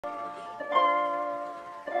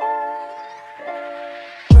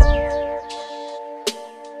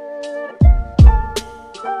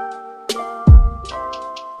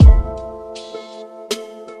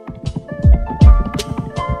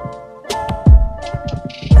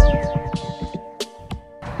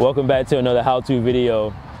Welcome back to another how-to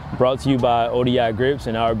video brought to you by ODI Grips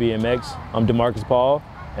and Our BMX. I'm DeMarcus Paul,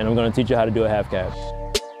 and I'm going to teach you how to do a half cab.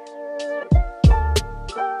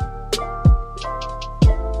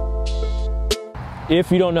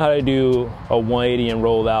 If you don't know how to do a 180 and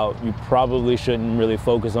roll out, you probably shouldn't really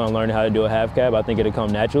focus on learning how to do a half cab. I think it'll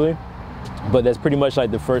come naturally, but that's pretty much like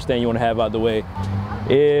the first thing you want to have out the way.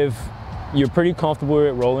 If you're pretty comfortable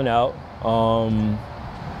with rolling out,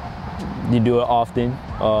 you do it often,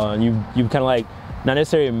 you kind of like not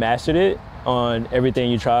necessarily mastered it on everything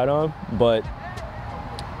you tried on, but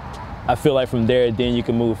I feel like from there then you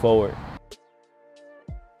can move forward.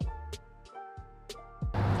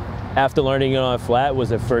 After learning it on flat was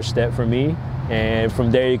the first step for me, and from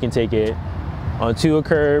there you can take it onto a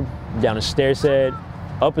curb, down a stair set,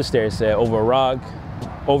 up a stair set, over a rock,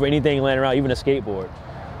 over anything laying around, even a skateboard,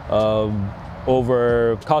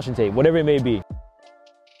 over caution tape, whatever it may be.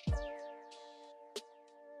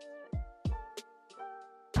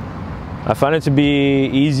 I find it to be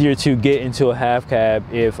easier to get into a half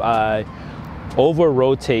cab if I over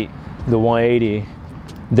rotate the 180,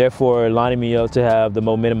 therefore lining me up to have the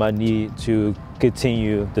momentum I need to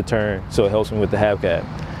continue the turn, so it helps me with the half cab.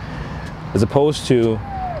 As opposed to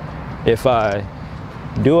if I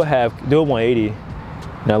do a 180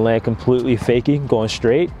 and I land completely faking, going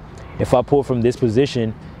straight, if I pull from this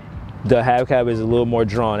position, the half cab is a little more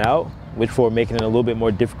drawn out, which for making it a little bit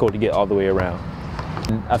more difficult to get all the way around.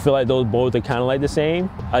 I feel like those both are kind of like the same.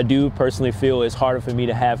 I do personally feel it's harder for me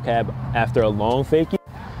to half cab after a long fakie,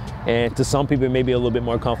 and to some people it may be a little bit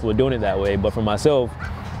more comfortable doing it that way, but for myself,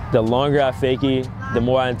 the longer I fakie, the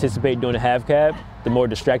more I anticipate doing a half cab, the more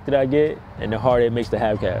distracted I get, and the harder it makes the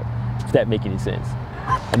half cab, if that makes any sense.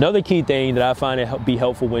 Another key thing that I find it be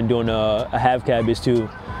helpful when doing a half cab is to,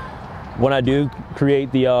 when I do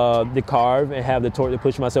create the carve and have the torque to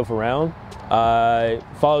push myself around, I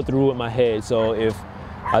follow through with my head. So if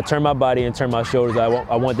I turn my body and turn my shoulders, I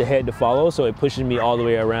want the head to follow, so it pushes me all the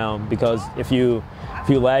way around. Because if you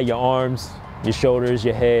lag your arms, your shoulders,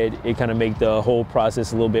 your head, it kind of make the whole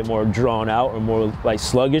process a little bit more drawn out or more like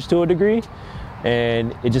sluggish to a degree.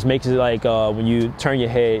 And it just makes it like when you turn your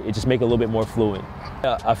head, it just makes it a little bit more fluid.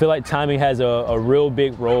 I feel like timing has a real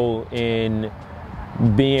big role in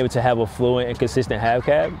being able to have a fluent and consistent half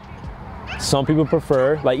cab. Some people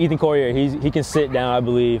prefer, like Ethan Courier, he can sit down, I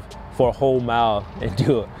believe, for a whole mile and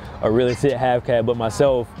do a really sit half cab, but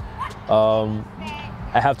myself, I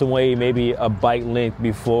have to weigh maybe a bike length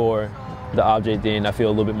before the object, then I feel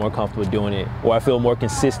a little bit more comfortable doing it, or I feel more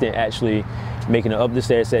consistent actually making it up the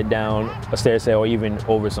stair set, down a stair set, or even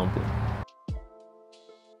over something.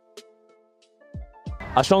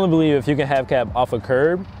 I strongly believe if you can half cab off a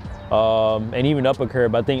curb, and even up a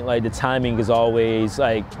curb, I think like the timing is always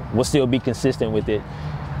like, we'll still be consistent with it.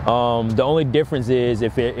 The only difference is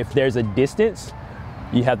if there's a distance,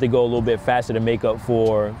 you have to go a little bit faster to make up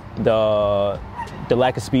for the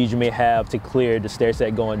lack of speed you may have to clear the stair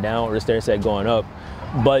set going down or the stair set going up.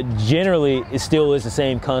 But generally, it still is the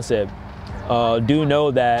same concept. Do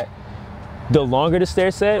know that the longer the stair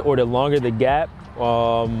set or the longer the gap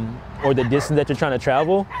or the distance that you're trying to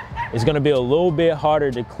travel, it's going to be a little bit harder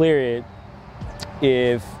to clear it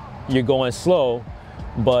if you're going slow.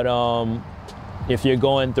 But if you're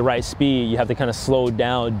going the right speed, you have to kind of slow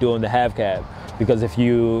down doing the half cab, because if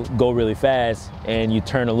you go really fast and you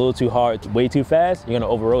turn a little too hard, way too fast, you're going to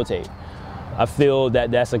over rotate. I feel that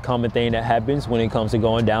that's a common thing that happens when it comes to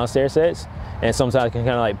going down stair sets, and sometimes it can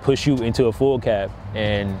kind of like push you into a full cab,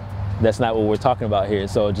 and that's not what we're talking about here.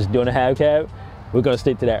 So just doing a half cab, we're going to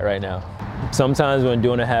stick to that right now. Sometimes when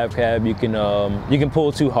doing a half cab, you can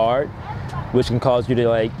pull too hard, which can cause you to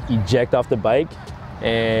like eject off the bike,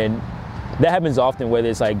 and that happens often, whether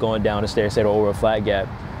it's like going down a stair set or over a flat gap.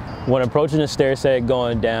 When approaching a stair set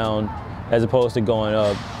going down as opposed to going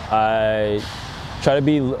up, I try to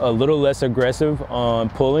be a little less aggressive on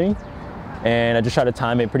pulling, and I just try to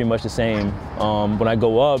time it pretty much the same. When I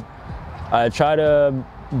go up, I try to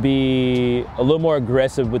be a little more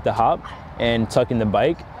aggressive with the hop and tucking the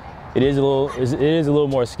bike. It is a little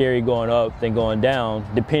more scary going up than going down,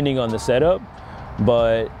 depending on the setup,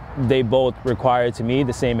 but they both require, to me,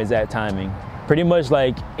 the same exact timing. Pretty much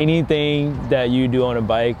like anything that you do on a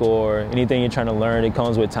bike or anything you're trying to learn, it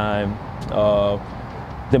comes with time.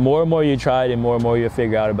 The more and more you try, the more and more you'll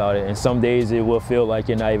figure out about it. And some days it will feel like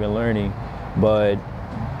you're not even learning, but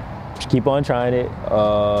just keep on trying it.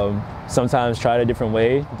 Sometimes try it a different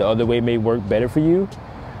way. The other way may work better for you.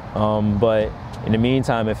 But in the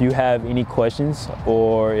meantime, if you have any questions,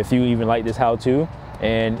 or if you even like this how-to,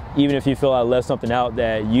 and even if you feel I left something out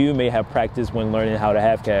that you may have practiced when learning how to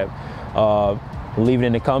half cab, leave it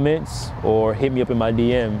in the comments or hit me up in my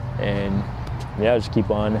DM, and yeah, I'll just keep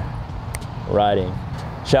on riding.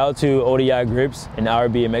 Shout out to ODI Grips and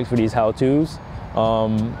Ride BMX for these how-tos.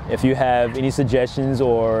 If you have any suggestions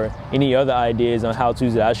or any other ideas on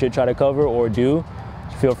how-tos that I should try to cover or do,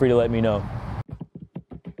 feel free to let me know.